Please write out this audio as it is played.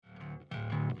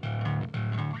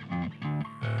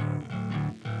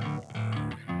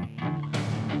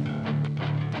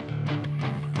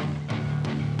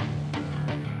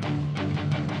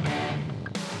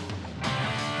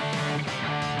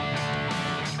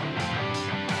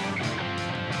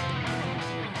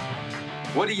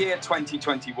What a year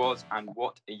 2020 was, and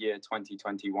what a year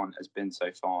 2021 has been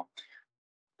so far.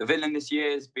 The villain this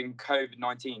year has been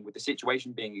COVID-19, with the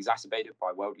situation being exacerbated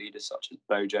by world leaders such as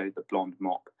Bojo, the blonde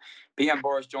mop. PM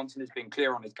Boris Johnson has been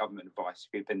clear on his government advice.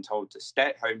 We've been told to stay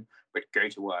at home, but go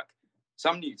to work.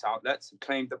 Some news outlets have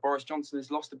claimed that Boris Johnson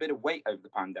has lost a bit of weight over the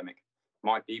pandemic.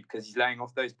 Might be because he's laying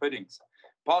off those puddings.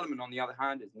 Parliament, on the other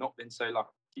hand, has not been so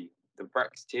lucky. The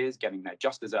Brexiteers getting their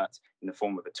just desserts in the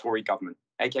form of a Tory government,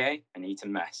 aka an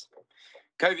Eton mess.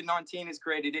 COVID-19 has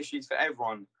created issues for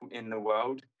everyone in the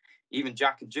world, even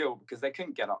Jack and Jill, because they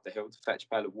couldn't get up the hill to fetch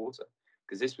a pail of water,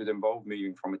 because this would involve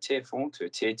moving from a tier 4 to a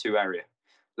tier 2 area.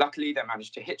 Luckily, they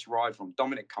managed to hitch a ride from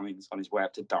Dominic Cummings on his way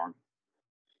up to Durham.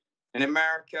 In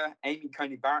America, Amy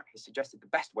Coney Barrett has suggested the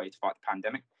best way to fight the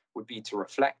pandemic would be to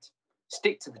reflect,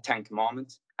 stick to the 10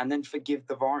 commandments, and then forgive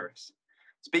the virus.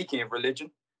 Speaking of religion,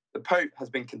 the Pope has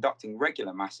been conducting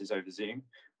regular masses over Zoom.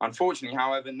 Unfortunately,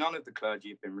 however, none of the clergy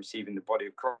have been receiving the body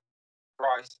of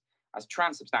Christ, as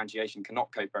transubstantiation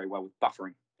cannot cope very well with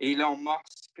buffering. Elon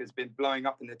Musk has been blowing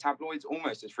up in the tabloids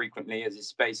almost as frequently as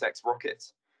his SpaceX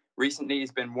rockets. Recently,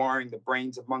 he's been wiring the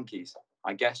brains of monkeys.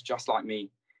 I guess, just like me,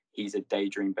 he's a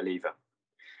daydream believer.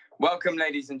 Welcome,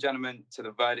 ladies and gentlemen, to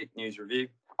the Verdict News Review.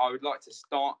 I would like to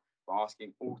start by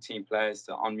asking all team players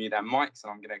to unmute their mics,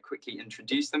 and I'm going to quickly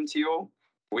introduce them to you all.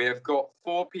 We have got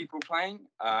 4 people playing,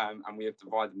 and we have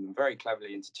divided them very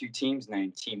cleverly into 2 teams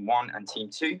named Team 1 and Team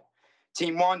 2.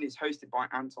 Team 1 is hosted by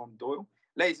Anton Doyle.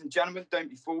 Ladies and gentlemen, don't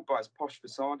be fooled by his posh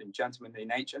facade and gentlemanly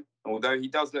nature. Although he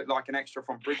does look like an extra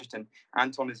from Bridgerton,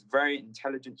 Anton is a very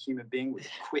intelligent human being with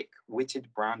a quick-witted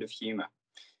brand of humour.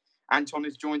 Anton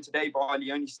is joined today by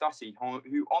Leonie Stussy,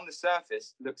 who on the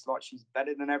surface looks like she's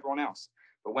better than everyone else.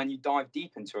 But when you dive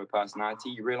deep into her personality,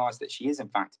 you realise that she is, in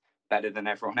fact, better than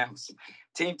everyone else.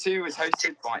 Team 2 is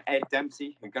hosted by Ed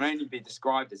Dempsey, who can only be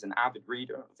described as an avid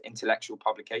reader of intellectual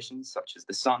publications such as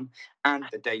The Sun and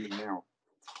The Daily Mirror.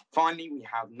 Finally, we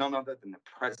have none other than the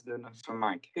president of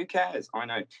Fermank. Who cares? I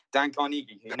know. Dan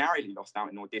Carnegie, who narrowly lost out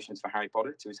in auditions for Harry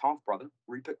Potter to his half-brother,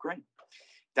 Rupert Grint.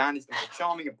 Dan is the most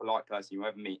charming and polite person you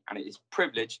ever meet, and it is a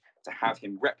privilege to have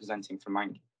him representing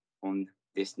Fermank on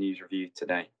this news review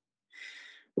today.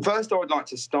 First, I would like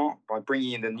to start by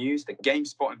bringing in the news that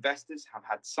GameSpot investors have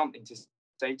had something to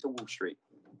say to Wall Street.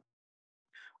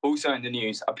 Also in the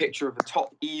news, a picture of a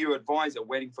top EU advisor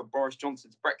waiting for Boris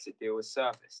Johnson's Brexit deal has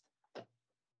surfaced.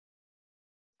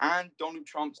 And Donald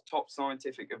Trump's top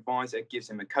scientific advisor gives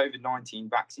him a COVID-19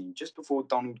 vaccine just before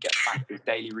Donald gets back to his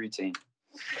daily routine.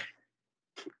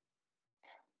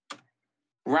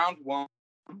 Round 1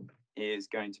 is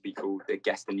going to be called the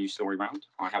Guess the News Story round.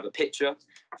 I have a picture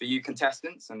for you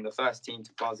contestants, and the first team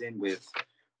to buzz in with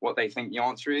what they think the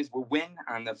answer is will win,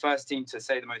 and the first team to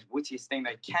say the most wittiest thing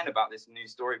they can about this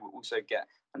news story will also get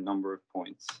a number of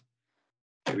points.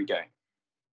 Here we go.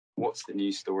 What's the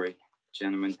news story,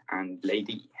 gentlemen and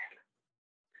lady?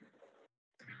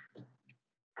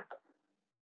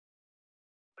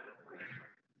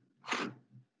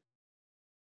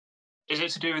 Is it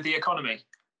to do with the economy?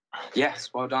 Yes,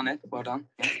 well done, Ed. Well done.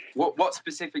 Yeah. What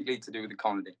specifically to do with the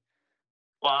economy?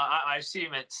 Well, I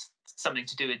assume it's something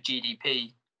to do with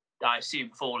GDP. I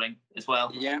assume falling as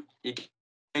well. Yeah. You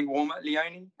getting warmer,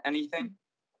 Leonie? Anything?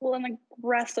 Well, and the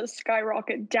rest of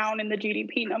skyrocket down in the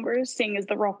GDP numbers, seeing as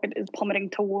the rocket is plummeting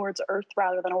towards Earth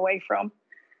rather than away from.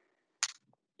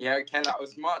 Yeah, okay, that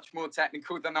was much more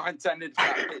technical than I intended for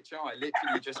that picture. I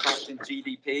literally just typed in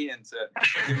GDP into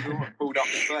Google and pulled up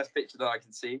the first picture that I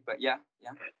can see. But yeah.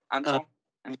 Anton?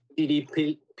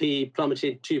 GDP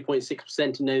plummeted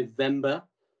 2.6% in November.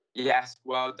 Yes,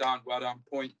 well done.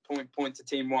 Point to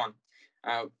Team 1.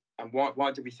 And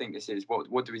why do we think this is?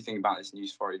 What do we think about this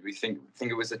news story? Do we think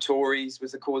it was the Tories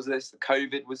was the cause of this? The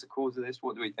COVID was the cause of this?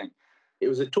 What do we think? It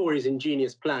was the Tories'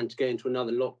 ingenious plan to go into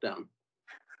another lockdown.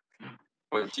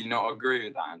 Well, do you not agree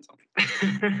with that,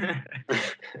 Anton?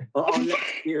 I'll let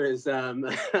viewers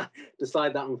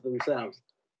decide that one for themselves.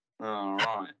 All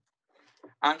right.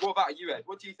 And what about you, Ed?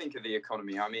 What do you think of the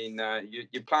economy? I mean,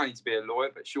 you're planning to be a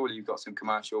lawyer, but surely you've got some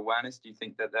commercial awareness. Do you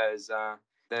think that there's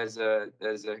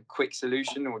a quick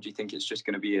solution, or do you think it's just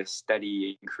going to be a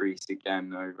steady increase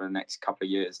again over the next couple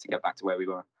of years to get back to where we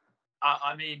were?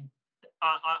 I mean,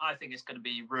 I think it's going to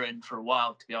be ruined for a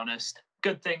while, to be honest.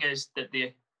 Good thing is that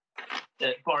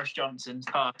Boris Johnson's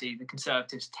party, the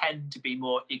Conservatives, tend to be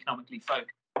more economically focused.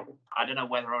 I don't know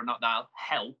whether or not that'll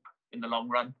help in the long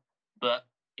run, but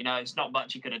it's not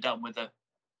much he could have done with the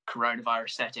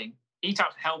coronavirus setting. Eat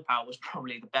Out to Help Out was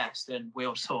probably the best, and we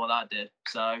all saw what that did.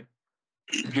 So,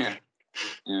 yeah.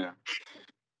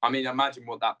 I mean, imagine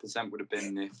what that percent would have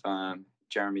been if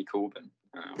Jeremy Corbyn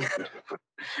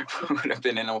would have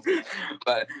been in office.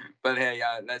 But hey,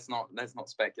 let's not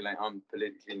speculate. I'm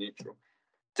politically neutral.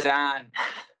 Dan,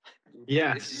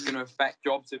 yeah, this is going to affect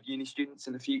jobs of uni students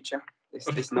in the future.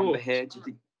 This number here, do you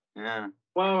think? Yeah.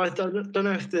 Well, I don't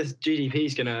know if the GDP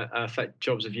is going to affect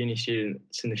jobs of uni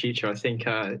students in the future. I think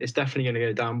it's definitely going to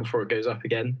go down before it goes up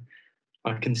again.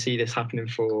 I can see this happening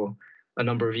for a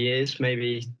number of years,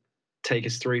 maybe take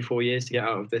us 3-4 years to get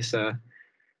out of this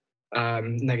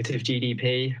negative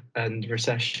GDP and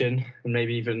recession, and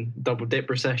maybe even double dip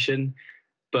recession.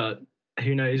 But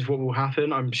who knows what will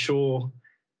happen? I'm sure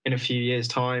in a few years'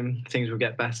 time things will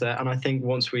get better. And I think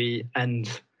once we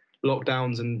end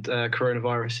lockdowns and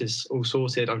coronavirus is all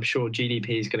sorted, I'm sure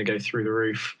GDP is going to go through the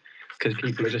roof because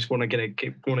people just want to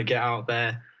get out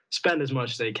there, spend as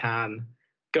much as they can,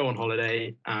 go on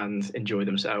holiday and enjoy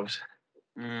themselves.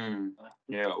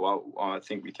 Yeah, well, I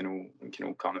think we can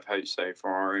all kind of hope so for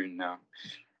our own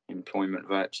employment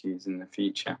virtues in the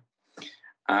future.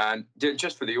 And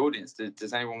just for the audience,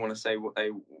 does anyone want to say what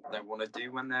they want to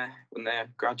do when they're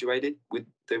graduated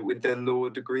with their law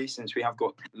degree? Since we have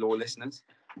got law listeners,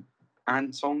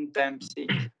 Anton Dempsey,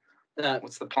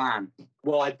 what's the plan?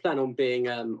 Well, I plan on being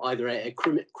either a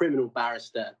criminal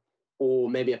barrister or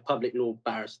maybe a public law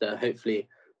barrister. Hopefully,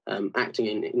 acting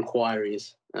in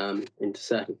inquiries into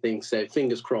certain things. So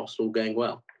fingers crossed, all going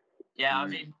well. Yeah, I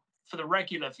mean, for the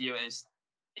regular viewers,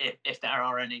 if there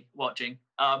are any watching,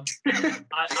 I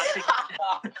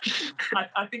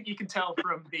think you can tell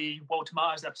from the Walter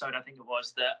Myers episode, I think it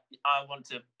was, that I want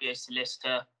to be a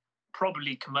solicitor,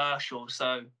 probably commercial,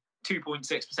 so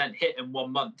 2.6% hit in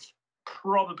 1 month.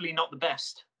 Probably not the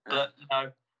best, but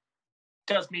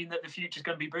does mean that the future's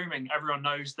going to be booming. Everyone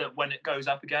knows that when it goes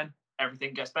up again,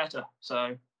 everything gets better.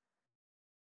 So,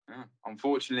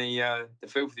 unfortunately, the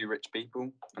filthy rich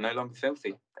people are no longer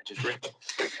filthy; they're just rich.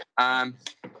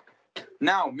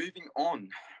 Now, moving on,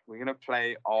 we're going to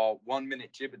play our 1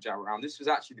 minute jibber jabber round. This was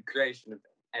actually the creation of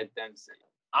Ed Dempsey.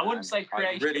 I wouldn't say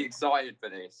creation. I'm really excited for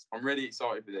this.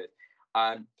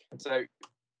 So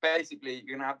basically,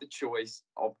 you're going to have the choice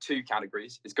of 2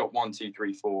 categories. It's got 1, 2,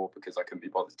 3, 4 because I couldn't be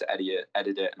bothered to edit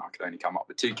it, and I could only come up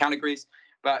with 2 categories.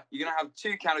 But you're going to have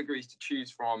 2 categories to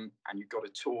choose from, and you've got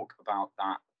to talk about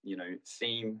that,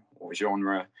 theme or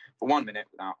genre for 1 minute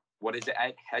without, what is it,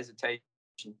 Ed? Hesitation,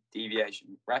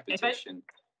 deviation, repetition.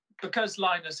 Because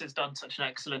Linus has done such an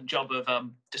excellent job of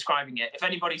describing it, if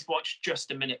anybody's watched Just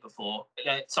a Minute before,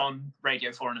 it's on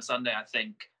Radio 4 on a Sunday, I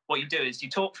think. What you do is you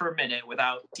talk for a minute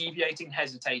without deviating,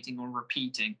 hesitating, or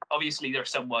repeating. Obviously, there are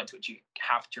some words which you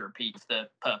have to repeat for the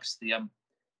purpose of the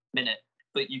minute,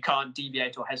 but you can't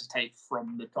deviate or hesitate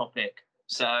from the topic.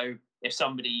 So if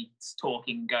somebody's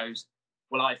talking goes,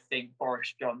 well, I think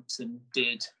Boris Johnson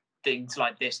did things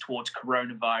like this towards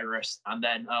coronavirus, and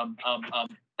then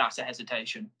that's a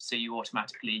hesitation, so you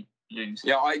automatically lose.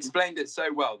 Yeah, I explained it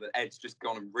so well that Ed's just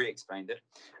gone and re-explained it.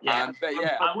 Yeah, but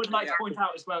yeah, I would like to point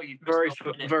out as well, you've very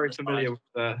familiar with.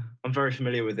 I'm very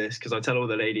familiar with this because I tell all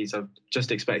the ladies I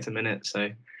just expect a minute. So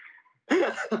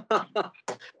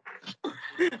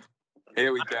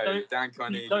here we go. Dan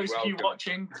Carnegie. Those of you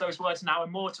watching, those words now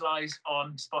immortalised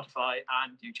on Spotify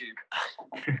and YouTube.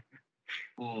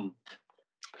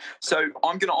 So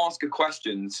I'm going to ask a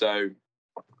question. So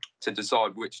to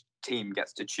decide which team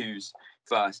gets to choose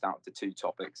first out of the 2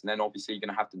 topics, and then obviously you're going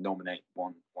to have to nominate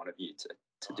one of you to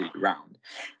do the round.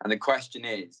 And the question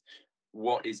is,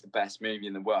 what is the best movie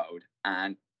in the world?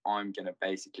 And I'm going to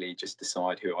basically just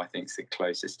decide who I think is the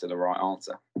closest to the right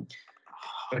answer.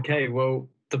 Okay, well,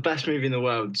 the best movie in the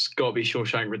world's got to be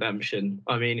Shawshank Redemption.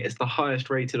 I mean, it's the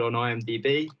highest rated on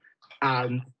IMDb,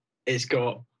 and it's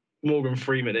got Morgan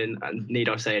Freeman in, and need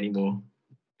I say any more?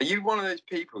 Are you one of those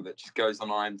people that just goes on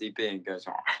IMDb and goes,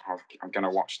 I'm going to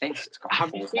watch this? It's got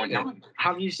Have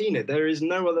you seen it? There is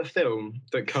no other film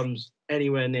that comes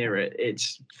anywhere near it.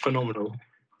 It's phenomenal.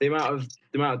 The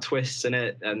amount of twists in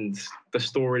it and the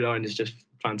storyline is just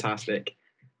fantastic.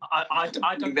 I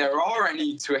don't think there are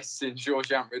any twists in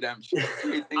Shawshank Redemption.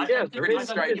 It's pretty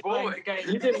straightforward.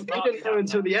 You didn't know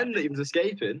until the end that he was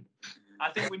escaping.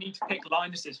 I think we need to pick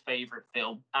Linus's favourite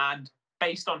film, and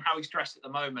based on how he's dressed at the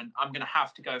moment, I'm going to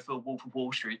have to go for Wolf of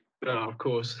Wall Street. Oh, of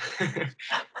course.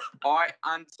 All right,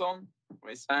 Anton, what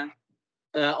are you saying?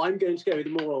 I'm going to go with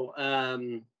more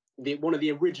one of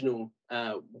the original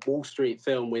Wall Street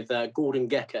film with Gordon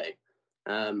Gekko.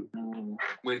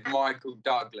 With Michael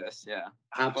Douglas, yeah.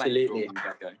 Absolutely.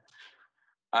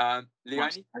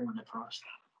 Leonie?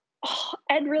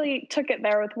 Ed really took it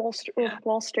there with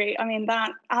Wall Street. I mean,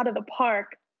 that Out of the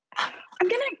Park. I'm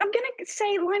gonna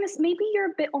say, Linus, maybe you're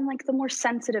a bit on like the more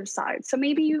sensitive side. So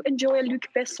maybe you enjoy a Luc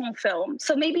Besson film.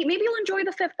 So maybe you'll enjoy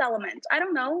The Fifth Element. I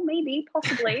don't know. Maybe,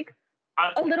 possibly.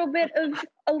 a little bit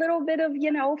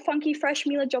of funky fresh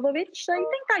Mila Jovovich. I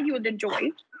think that you would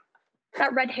enjoy.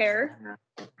 That red hair,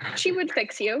 she would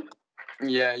fix you.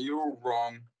 Yeah, you're all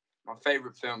wrong. My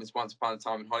favourite film is Once Upon a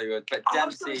Time in Hollywood. But Dempsey, I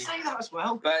was going to say that as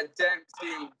well. But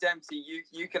Dempsey,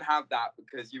 you can have that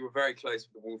because you were very close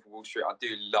with The Wolf of Wall Street. I do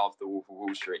love The Wolf of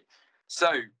Wall Street.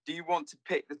 So, do you want to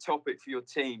pick the topic for your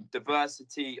team?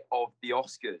 Diversity of the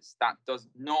Oscars. That does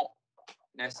not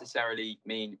necessarily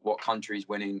mean what country's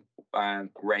winning,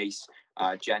 race,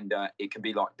 gender. It can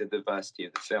be like the diversity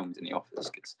of the films in the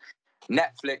Oscars.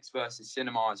 Netflix versus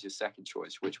cinema is your second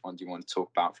choice. Which one do you want to talk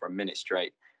about for a minute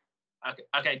straight?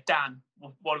 Okay, Dan,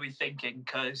 what are we thinking?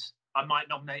 Because I might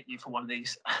nominate you for one of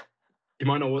these. You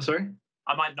might know what, sorry?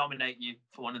 I might nominate you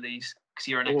for one of these because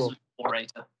you're an excellent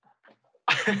orator.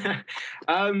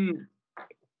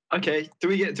 Okay. Do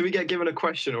we get given a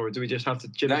question, or do we just have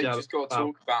to? No, you just got to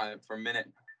talk about it for a minute.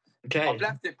 Okay. I've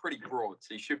left it pretty broad,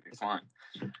 so you should be fine.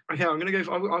 Okay, I'm gonna go.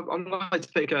 I'd like to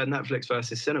pick Netflix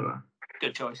versus cinema.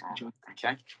 Good choice.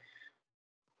 Okay.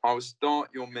 I'll start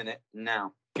your minute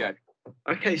now. Go.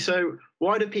 Okay, so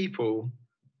why do people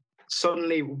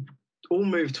suddenly all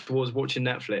move towards watching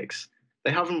Netflix?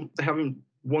 They haven't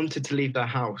wanted to leave their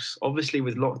house. Obviously,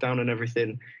 with lockdown and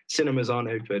everything, cinemas aren't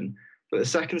open. But the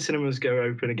second cinemas go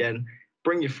open again,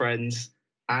 bring your friends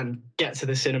and get to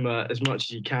the cinema as much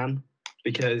as you can,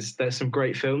 because there's some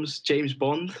great films. James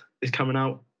Bond is coming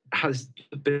out, has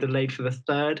been delayed for the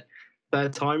third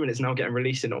time, and it's now getting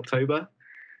released in October.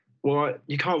 Well,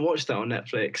 you can't watch that on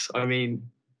Netflix. I mean,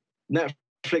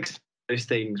 Netflix, those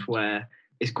things where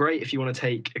it's great if you want to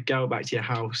take a girl back to your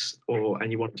house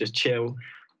and you want to just chill,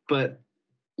 but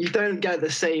you don't get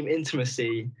the same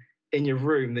intimacy in your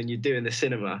room than you do in the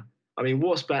cinema. I mean,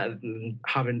 what's better than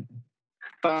having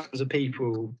thousands of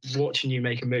people watching you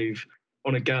make a move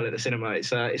on a girl at the cinema?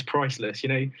 It's priceless, you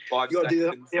know. 5 You got to do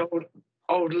seconds. the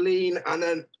old lean and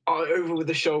then over with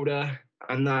the shoulder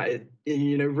and that,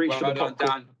 reach for the popcorn.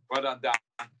 Dan. Well done,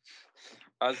 Dan.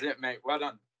 That's it, mate. Well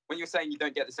done. When you're saying you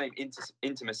don't get the same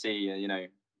intimacy,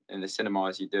 in the cinema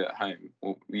as you do at home,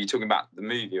 or were you talking about the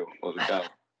movie or the girl?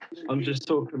 I'm just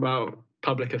talking about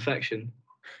public affection.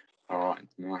 All right,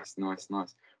 nice. Well,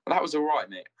 that was all right,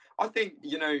 mate. I think,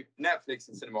 Netflix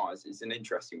and cinema is an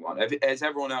interesting one. Has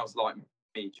everyone else like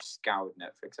me just scoured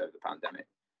Netflix over the pandemic?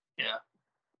 Yeah.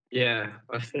 Yeah,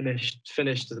 I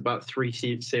finished about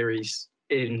 3 series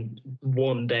in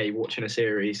one day watching a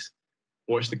series.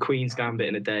 Watched The Queen's Gambit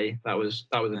in a day. That was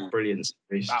a brilliant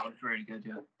series. That was really good,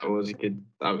 yeah. That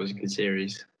was a good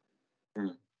series.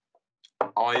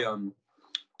 I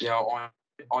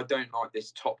don't like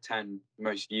this top 10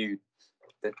 most viewed,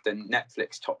 the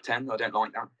Netflix top 10. I don't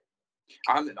like that.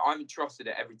 I haven't trusted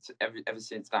it ever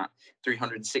since that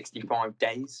 365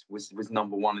 days was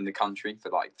number one in the country for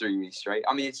like 3 weeks straight.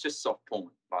 I mean, it's just soft porn.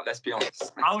 Like, let's be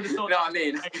honest. I would have thought. You know what I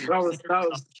mean? That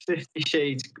was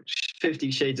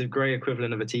 50 Shades of Grey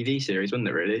equivalent of a TV series, wasn't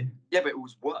it? Really? Yeah, but it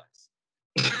was worse.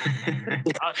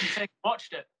 I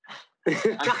watched it.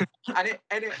 and it,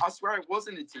 I swear it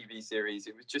wasn't a TV series.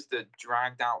 It was just a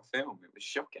dragged out film. It was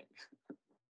shocking.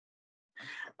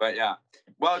 But yeah,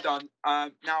 well done.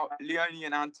 Now, Leonie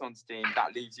and Anton's team,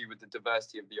 that leaves you with the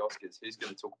diversity of the Oscars. Who's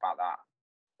going to talk about that?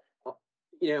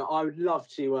 I would love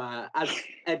to, as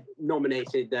Ed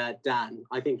nominated Dan,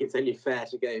 I think it's only fair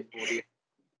to go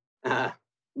for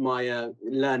my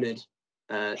learned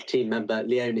team member,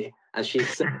 Leonie, as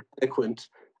she's so eloquent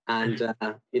and,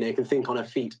 can think on her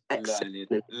feet.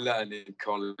 Learned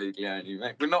colleague, Leonie,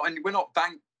 mate. We're not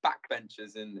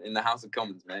backbenchers in the House of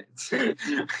Commons, mate.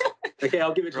 Okay,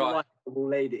 I'll give it to the right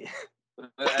lady.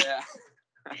 Yeah.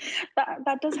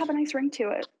 That does have a nice ring to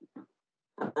it.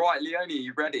 Right, Leonie,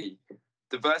 you ready?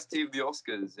 Diversity of the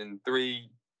Oscars in 3,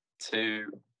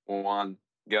 2, 1,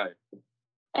 go.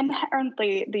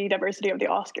 Inherently, the diversity of the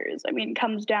Oscars,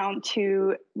 comes down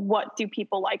to what do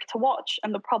people like to watch?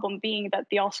 And the problem being that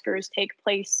the Oscars take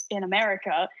place in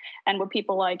America, and what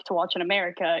people like to watch in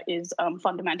America is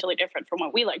fundamentally different from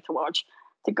what we like to watch.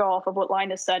 To go off of what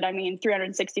Linus said,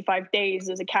 365 days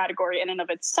is a category in and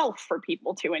of itself for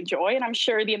people to enjoy. And I'm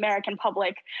sure the American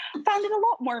public found it a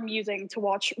lot more amusing to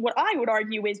watch what I would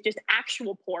argue is just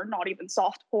actual porn, not even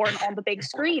soft porn on the big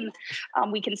screen.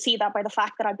 We can see that by the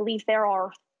fact that I believe there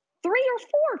are 3 or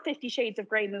 4 50 Shades of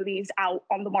Grey movies out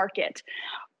on the market.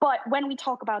 But when we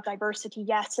talk about diversity,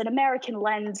 yes, an American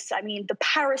lens, the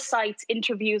Parasite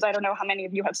interviews, I don't know how many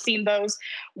of you have seen those,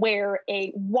 where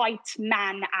a white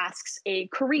man asks a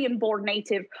Korean-born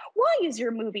native, why is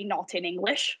your movie not in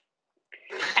English?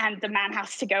 And the man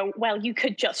has to go, well, you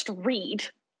could just read.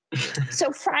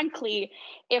 So frankly,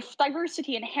 if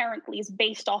diversity inherently is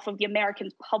based off of the American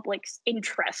public's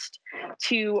interest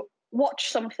to watch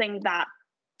something that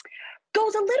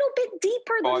goes a little bit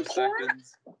deeper than 5 porn,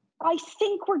 seconds. I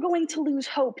think we're going to lose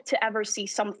hope to ever see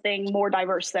something more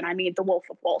diverse than, The Wolf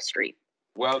of Wall Street.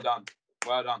 Well done.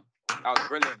 Well done. That was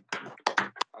brilliant.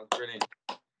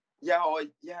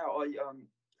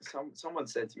 Someone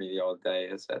said to me the other day,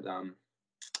 I said, I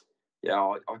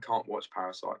can't watch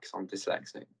Parasite because I'm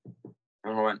dyslexic.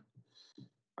 And I went,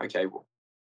 okay, well,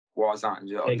 why is that? And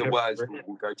the words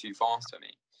will go too fast for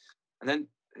me. And then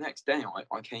the next day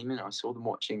I came in, I saw them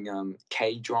watching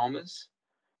K-dramas.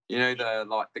 You know,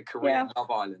 the Korean Love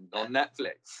Island on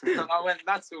Netflix. And I went,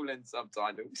 that's all in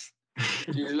subtitles.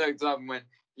 She looked up and went,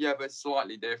 yeah, but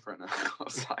slightly different. I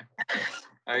was like,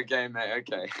 okay, mate,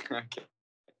 okay.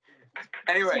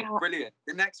 Anyway, brilliant.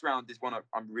 The next round is one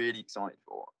I'm really excited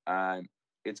for.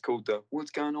 It's called the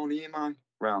What's Going On Here, Man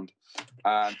round.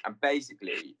 And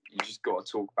basically, you just got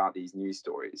to talk about these news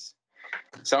stories.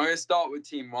 So I'm going to start with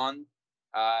team one.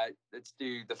 Let's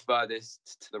do the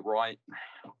furthest to the right.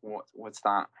 What's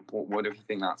that? What do you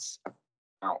think that's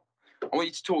about? I want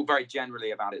you to talk very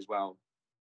generally about it as well.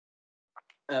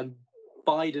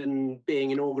 Biden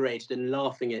being inaugurated and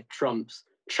laughing at Trump's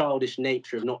childish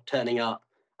nature of not turning up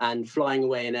and flying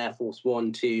away in Air Force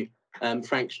One to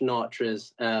Frank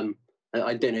Sinatra's, I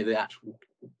don't know the actual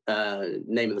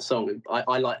name of the song.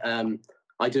 I like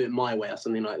I Do It My Way or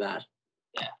something like that.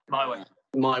 Yeah, My Way.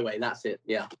 My Way, that's it,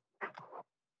 yeah.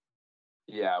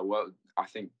 Yeah, well, I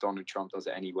think Donald Trump does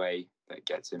it anyway that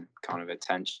gets him kind of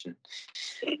attention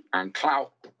and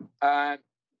clout.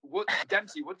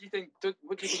 Dempsey, what do you think?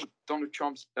 What do you think Donald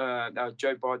Trump's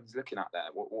Joe Biden's looking at there?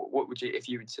 What would you, if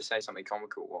you were to say something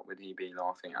comical, what would he be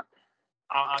laughing at?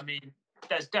 I mean,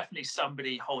 there's definitely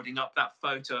somebody holding up that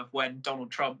photo of when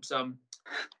Donald Trump's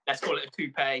let's call it a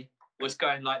toupee was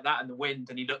going like that in the wind,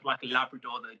 and he looked like a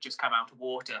Labrador that had just come out of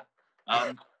water.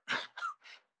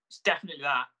 It's definitely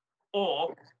that,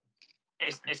 or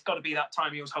it's got to be that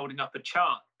time he was holding up a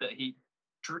chart that he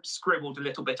scribbled a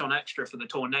little bit on extra for the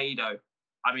tornado.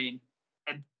 I mean,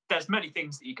 and there's many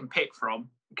things that you can pick from.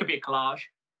 It could be a collage.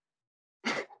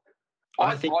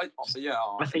 I think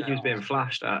he was being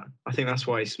flashed at. I think that's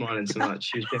why he's smiling so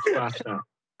much. He was being flashed at.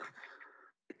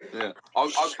 Yeah, I'll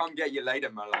come get you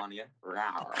later, Melania.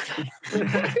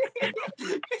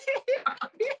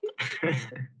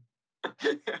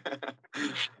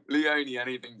 Leonie,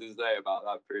 anything to say about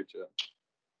that picture?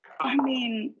 I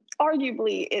mean,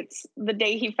 arguably, it's the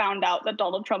day he found out that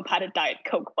Donald Trump had a Diet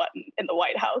Coke button in the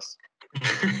White House.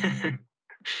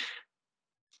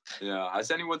 Yeah,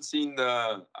 has anyone seen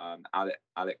the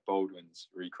Alec Baldwin's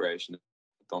recreation of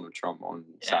Donald Trump on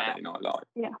Saturday Night Live?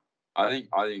 Yeah, I think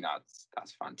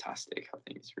that's fantastic. I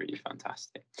think it's really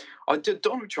fantastic.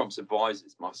 Donald Trump's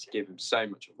advisors must give him so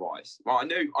much advice. Well, I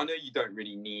know you don't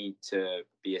really need to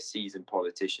be a seasoned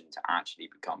politician to actually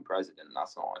become president.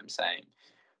 That's not what I'm saying.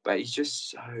 But he's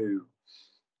just so,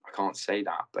 I can't say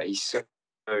that, but he's so,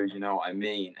 you know what I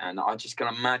mean? And I just can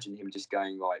imagine him just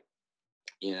going like,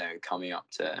 you know, coming up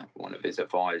to one of his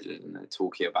advisors and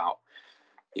talking about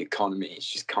the economy. He's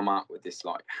just come up with this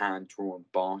like hand-drawn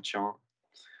bar chart.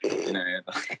 You know,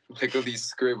 like all these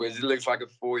scribbles. It looks like a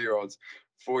four-year-old's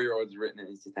written it.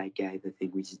 He's just like, yeah, I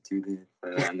think we should do this.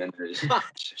 And then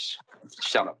just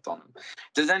shut up, Donald.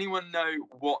 Does anyone know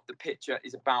what the picture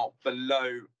is about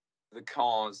below the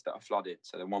cars that are flooded?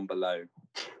 So the one below.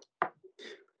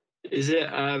 Is it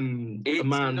a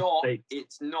man?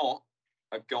 It's not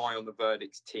a guy on the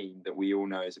Verdicts team that we all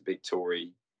know is a big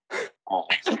Tory.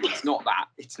 It's not that.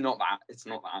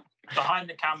 Behind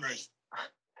the cameras.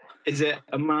 Is it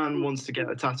a man wants to get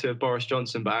a tattoo of Boris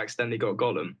Johnson but accidentally got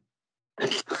Gollum?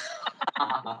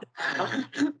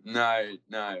 No.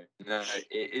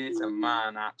 It is a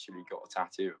man actually got a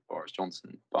tattoo of Boris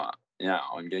Johnson. But yeah,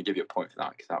 I'm going to give you a point for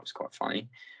that because that was quite funny.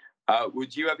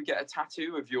 Would you ever get a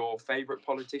tattoo of your favourite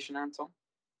politician, Anton?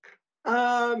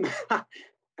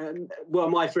 Well,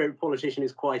 my favourite politician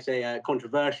is quite a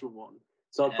controversial one,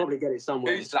 so I'll probably get it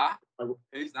somewhere. Who's that?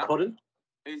 Pardon?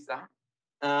 Who's that?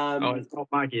 It's not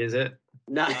Maggie, is it?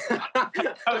 No.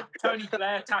 Tony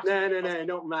Blair tattoo. No,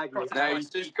 not Maggie. No,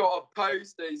 he's just got a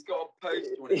poster. He's got a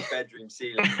poster on his bedroom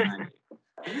ceiling.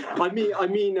 I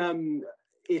mean,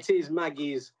 it is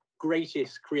Maggie's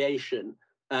greatest creation,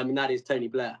 and that is Tony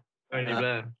Blair. Tony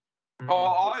Blair. Oh,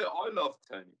 I love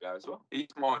Tony Blair as well.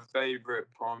 He's my favourite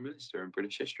Prime Minister in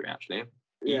British history, actually.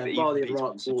 Yeah,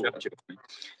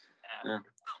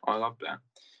 I love Blair.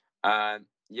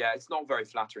 Yeah, it's not a very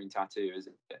flattering tattoo, is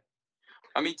it?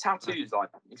 I mean, tattoos, like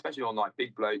especially on like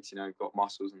big blokes, got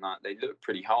muscles and that, they look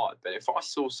pretty hard. But if I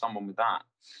saw someone with that,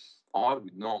 I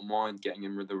would not mind getting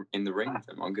in the ring with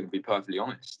them. I'm going to be perfectly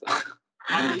honest.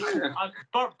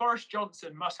 Boris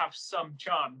Johnson must have some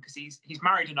charm because he's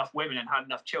married enough women and had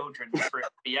enough children for it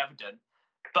to be evident.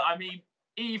 But I mean,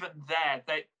 even there,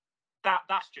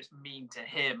 that's just mean to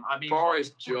him. I mean, Boris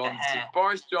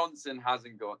Johnson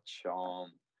hasn't got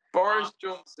charm. Boris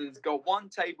Johnson's got one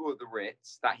table at the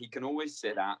Ritz that he can always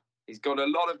sit at. He's got a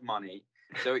lot of money,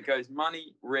 so it goes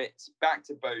money, Ritz, back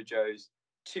to Bojo's,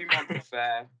 2-month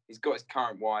affair. He's got his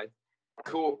current wife,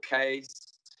 court case.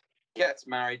 Gets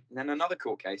married, and then another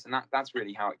court case, and that's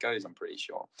really how it goes. I'm pretty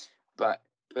sure, but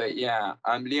yeah.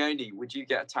 Leonie, would you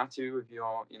get a tattoo of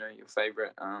your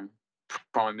favorite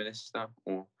prime minister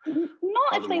or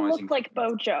not if they look like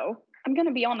Bojo? I'm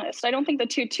gonna be honest. I don't think the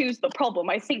tutu's the problem.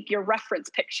 I think your reference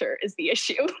picture is the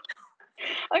issue.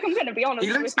 Like, I'm gonna be honest.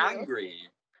 He looks with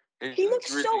angry. He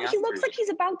looks like he's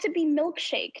about to be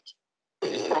milkshaked.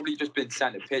 He's probably just been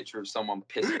sent a picture of someone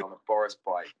pissing on a Boris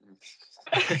bike.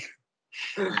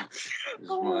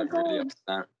 Really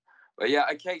upset. But yeah,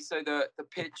 okay, so the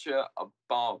picture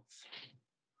above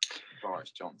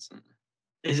Boris Johnson.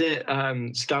 Is it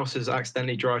Scousers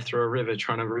accidentally drive through a river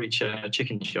trying to reach a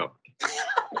chicken shop?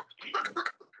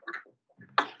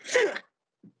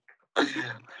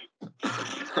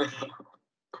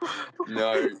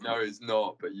 No, it's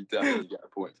not, but you definitely get a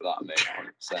point for that, mate,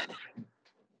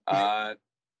 100%.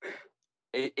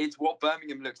 It's what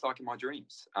Birmingham looks like in my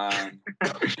dreams.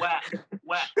 Where?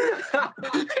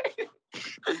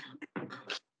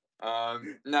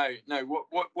 No.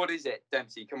 What is it,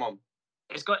 Dempsey? Come on.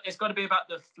 It's got to be about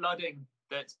the flooding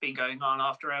that's been going on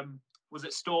after was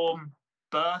it Storm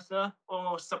Bertha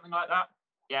or something like that?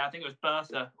 Yeah, I think it was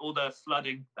Bertha. All the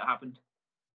flooding that happened.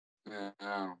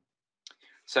 Yeah.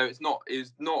 So it's not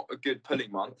a good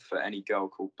pulling month for any girl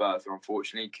called Bertha,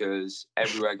 unfortunately, because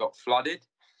everywhere got flooded.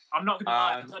 I'm not going to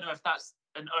lie. I don't know if that's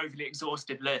an overly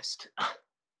exhaustive list.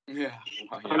 Yeah.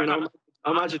 Well, yeah. I mean,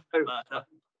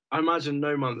 I imagine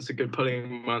no month's a good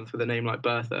pulling month with a name like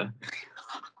Bertha.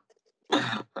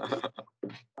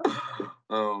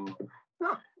 Oh.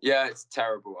 Yeah, it's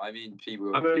terrible. I mean,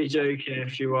 people... I'm only joking.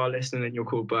 If you are listening and you're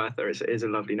called Bertha, it is a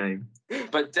lovely name.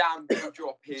 But Dan will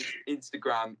drop his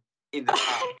Instagram in the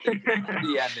chat.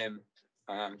 DM him.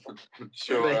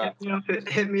 Sure.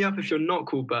 Hit me up if you're not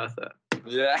called Bertha.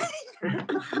 Yeah.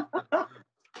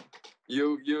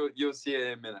 You'll see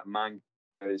him in a Mango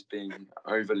as being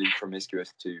overly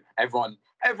promiscuous to everyone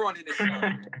in his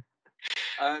family.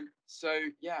 So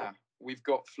yeah, we've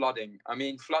got flooding. I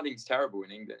mean, flooding's terrible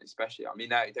in England, especially. I mean,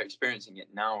 they're experiencing it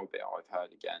now a bit, I've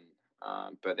heard again.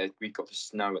 But we've got the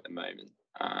snow at the moment.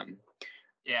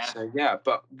 Yeah. So yeah,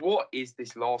 but what is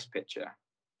this last picture?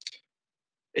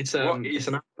 It's an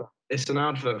advert. It's an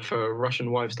advert for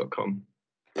RussianWives.com.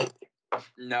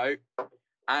 No,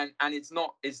 and it's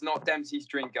not Dempsey's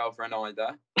dream girlfriend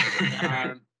either.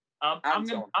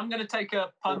 I'm gonna take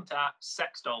a punt at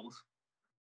sex dolls.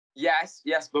 Yes,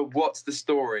 but what's the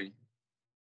story?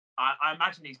 I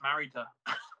imagine he's married her.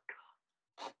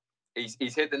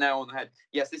 He's hit the nail on the head.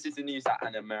 Yes, this is the news that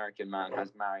an American man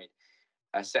has married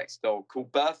a sex doll called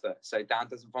Bertha, so Dan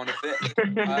doesn't find it fit.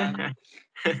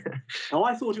 Oh,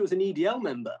 I thought it was an EDL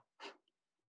member.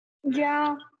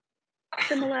 Yeah,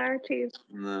 similarities.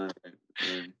 No.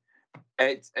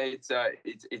 It's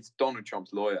Donald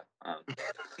Trump's lawyer.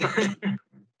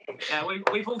 Yeah,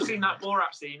 we've all seen that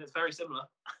Borat scene. It's very similar.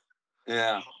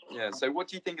 Yeah. So what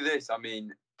do you think of this? I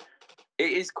mean,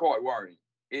 it is quite worrying.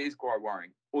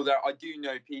 Although I do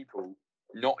know people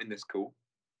not in the school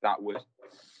that would.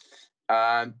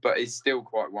 But it's still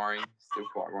quite worrying.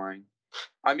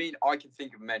 I mean, I can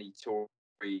think of many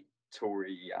Tory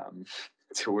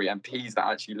MPs that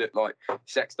actually look like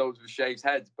sex dolls with shaved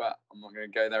heads, but I'm not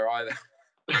going to go there either.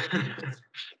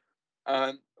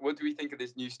 What do we think of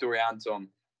this news story, Anton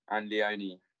and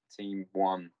Leonie, Team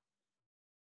 1?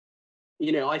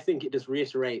 I think it just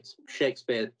reiterates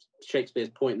Shakespeare's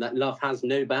point that love has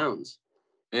no bounds.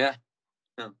 Yeah.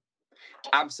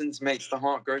 Absence makes the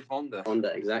heart grow fonder.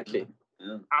 Exactly.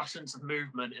 Yeah. Absence of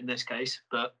movement in this case,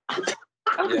 but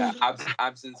yeah,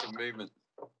 absence of movement.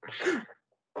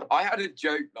 I had a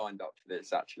joke lined up for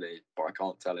this actually, but I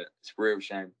can't tell it. It's a real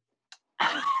shame.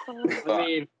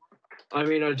 I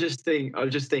just think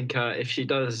if she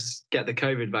does get the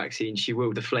COVID vaccine, she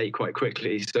will deflate quite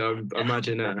quickly. So I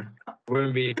imagine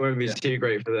won't be too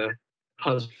great for the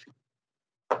husband.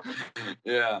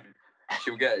 Yeah.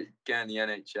 She'll get in the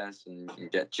NHS and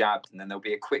get jabbed, and then there'll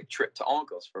be a quick trip to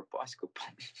Argos for a bicycle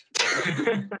pump.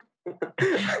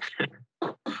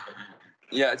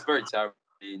 Yeah, it's very terrible.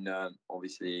 mean,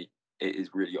 obviously, it is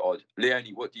really odd.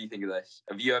 Leonie, what do you think of this?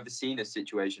 Have you ever seen a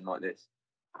situation like this?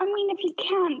 I mean, if you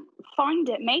can't find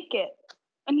it, make it.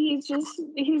 And he's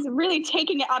really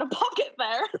taking it out of pocket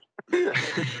there.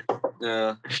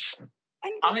 Yeah.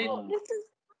 And I mean,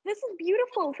 this is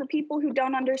beautiful for people who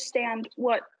don't understand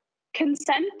what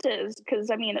consent is, because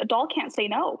I mean, a doll can't say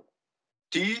no.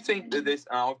 Do you think that this?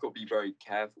 And I've got to be very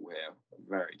careful here.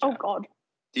 Very careful. Oh God.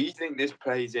 Do you think this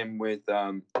plays in with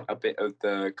a bit of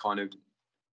the kind of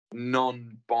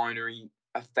non-binary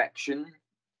affection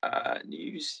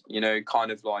news? You know,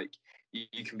 kind of like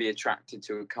you can be attracted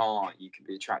to a car, you can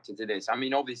be attracted to this. I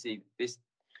mean, obviously, this.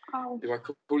 Oh. Do I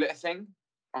call it a thing?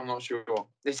 I'm not sure.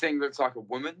 This thing looks like a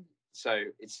woman, so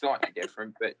it's slightly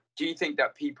different. But do you think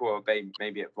that people are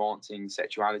maybe advancing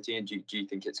sexuality, and do you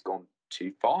think it's gone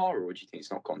too far, or do you think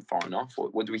it's not gone far enough? Or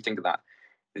what do we think of that?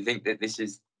 Do you think that this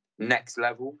is next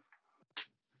level?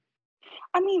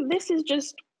 I mean, this is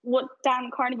just what Dan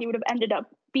Carnegie would have ended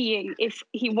up being if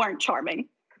he weren't charming.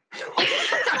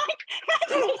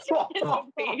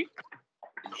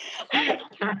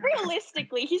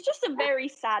 Realistically, he's just a very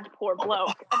sad, poor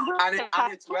bloke. And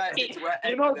it's where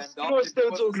you're not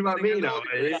still talking about me now,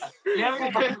 are you?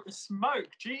 Yeah, smoke,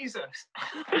 Jesus.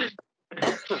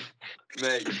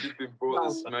 Mate, you've just been brought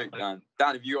the smoke, Dan.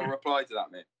 Dan, have you got a reply to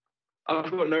that, mate?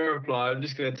 I've got no reply. I'm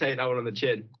just going to take that one on the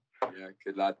chin. Yeah,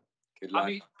 good lad. Good lad. I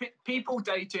mean, people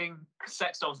dating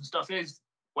sex dolls and stuff is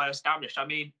well established. I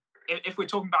mean, if we're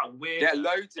talking about weird... Yeah,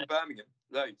 loads in Birmingham.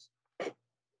 Loads.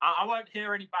 I won't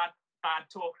hear any bad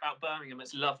talk about Birmingham.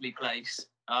 It's a lovely place.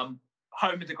 Home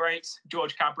of the greats,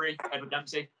 George Cadbury, Edward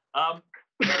Dempsey.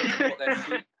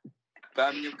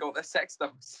 Birmingham got their sex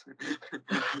dolls.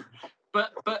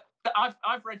 but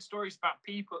I've read stories about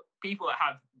people that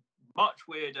have much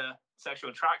weirder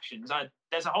sexual attractions.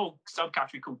 There's a whole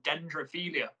subcategory called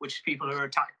dendrophilia, which is people who are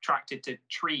attracted to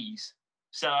trees.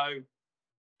 So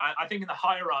I think in the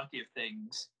hierarchy of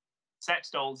things, sex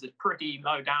dolls is pretty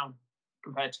low down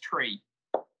compared to tree.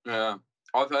 Yeah,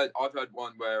 I've heard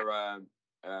one where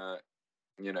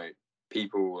you know,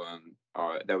 people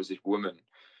there was this woman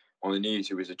on the news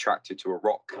who was attracted to a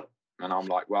rock, and I'm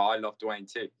like, well, I love Dwayne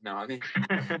too. You know what I mean?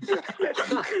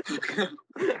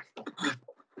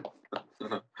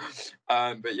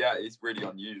 But yeah, it's really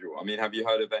unusual. I mean, have you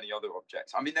heard of any other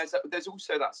objects? I mean, there's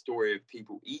also that story of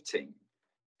people eating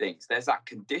things. There's that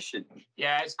condition.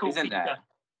 Yeah, it's called pica.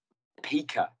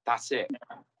 Pica, that's it.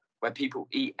 Yeah. Where people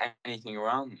eat anything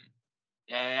around them.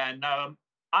 Yeah, no.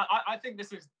 I think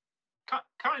this is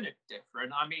kind of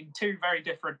different. I mean, two very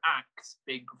different acts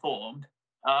being performed.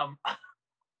 I'm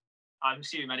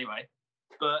assuming anyway.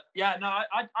 But yeah, no,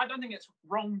 I don't think it's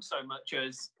wrong so much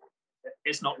as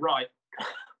it's not right.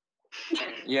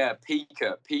 Yeah,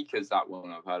 Pica's that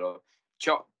one I've heard of.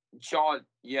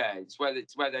 Yeah, it's where they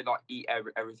like eat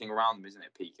everything around them, isn't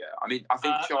it? Pica. I mean, I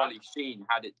think Charlie Sheen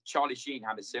had it. Charlie Sheen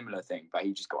had a similar thing, but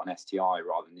he just got an STI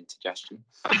rather than indigestion.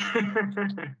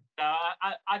 I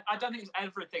don't think it's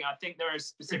everything. I think there are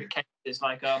specific cases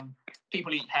like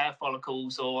people eat hair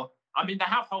follicles, or I mean, they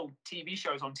have whole TV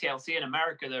shows on TLC in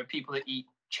America. There are people that eat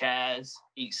chairs,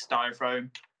 eat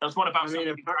styrofoam. There's one about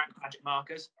magic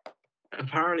markers.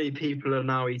 Apparently, people are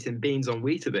now eating beans on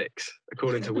Weetabix,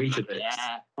 according to Weetabix.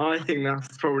 Yeah. I think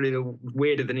that's probably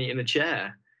weirder than eating a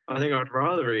chair. I think I'd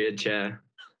rather eat a chair.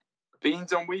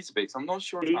 Beans on Weetabix? I'm not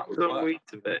sure if that would work.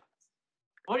 Weetabix.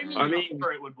 What do you mean?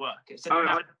 It would work? It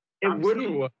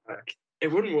wouldn't work.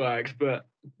 It wouldn't work, but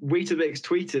Weetabix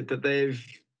tweeted that they've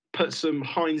put some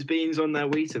Heinz beans on their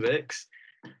Weetabix,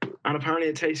 and apparently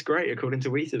it tastes great, according to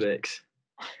Weetabix.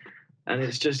 And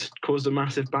it's just caused a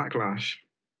massive backlash.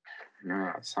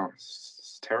 No, that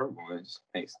sounds terrible. It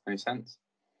makes no sense.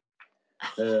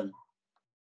 I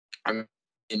mean,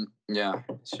 yeah,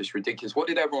 it's just ridiculous. What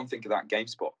did everyone think of that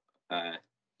GameSpot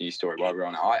news story while we were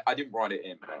on it? I didn't write it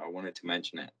in, but I wanted to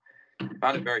mention it. I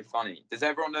found it very funny. Does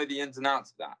everyone know the ins and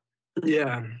outs of that?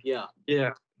 Yeah.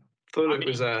 Thought it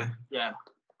was Yeah.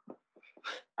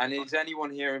 And is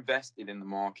anyone here invested in the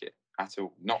market at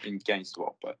all? Not in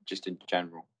GameSpot, but just in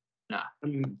general. Nah.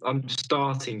 I'm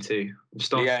starting to.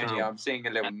 Yeah, I'm seeing a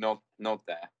little nod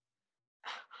there.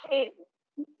 I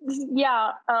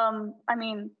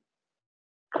mean,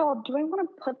 God, do I want to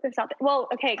put this out there? Well,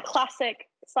 okay, classic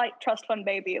site trust fund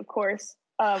baby, of course.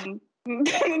 Parents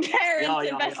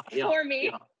invest for me.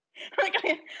 Yeah. Like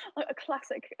a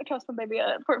classic trust fund baby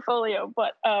portfolio,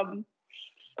 but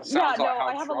Sounds like how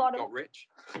I have Trump a lot of. Got rich.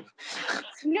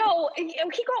 No, he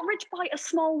got rich by a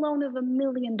small loan of $1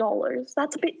 million.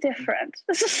 That's a bit different.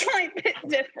 It's a slight bit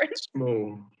different.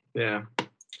 Small, yeah.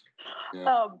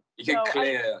 You can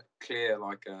clear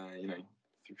like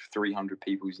 300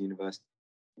 people's university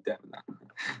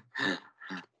Definitely.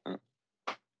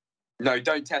 No,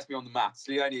 don't test me on the maths.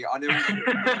 Leonie, I know. Don't do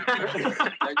it.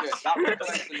 That was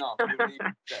close enough. You wouldn't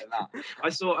even get that.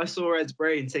 I saw Ed's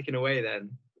brain ticking away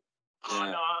then.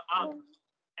 Oh, no,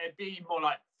 it'd be more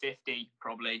like 50,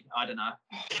 probably. I don't know.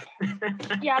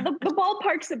 Yeah, the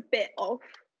ballpark's a bit off.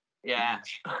 Yeah.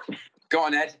 Go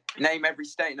on, Ed. Name every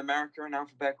state in America in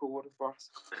alphabetical order for us.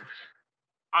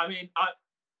 I mean,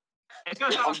 it's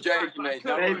going to I'm joking, mate.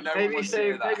 No one Maybe wants to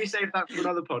hear that. save that for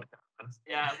another podcast.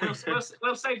 Yeah,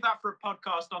 we'll save that for a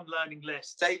podcast on learning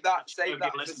lists. Save that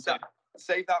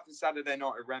for Saturday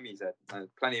night at Remy's, Ed.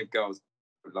 Plenty of girls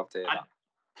would love to hear that.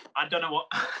 I don't know what.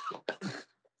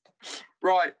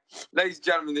 Right, ladies and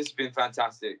gentlemen, this has been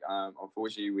fantastic.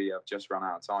 Unfortunately, we have just run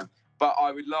out of time. But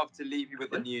I would love to leave you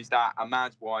with the news that a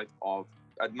man's wife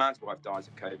dies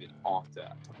of COVID after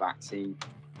a vaccine.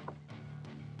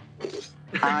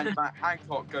 And Matt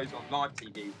Hancock goes on live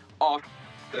TV after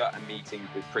a meeting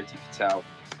with Priti Patel.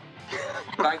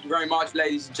 Thank you very much,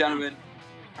 ladies and gentlemen,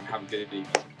 and have a good evening.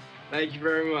 Thank you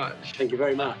very much. Thank you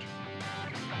very much.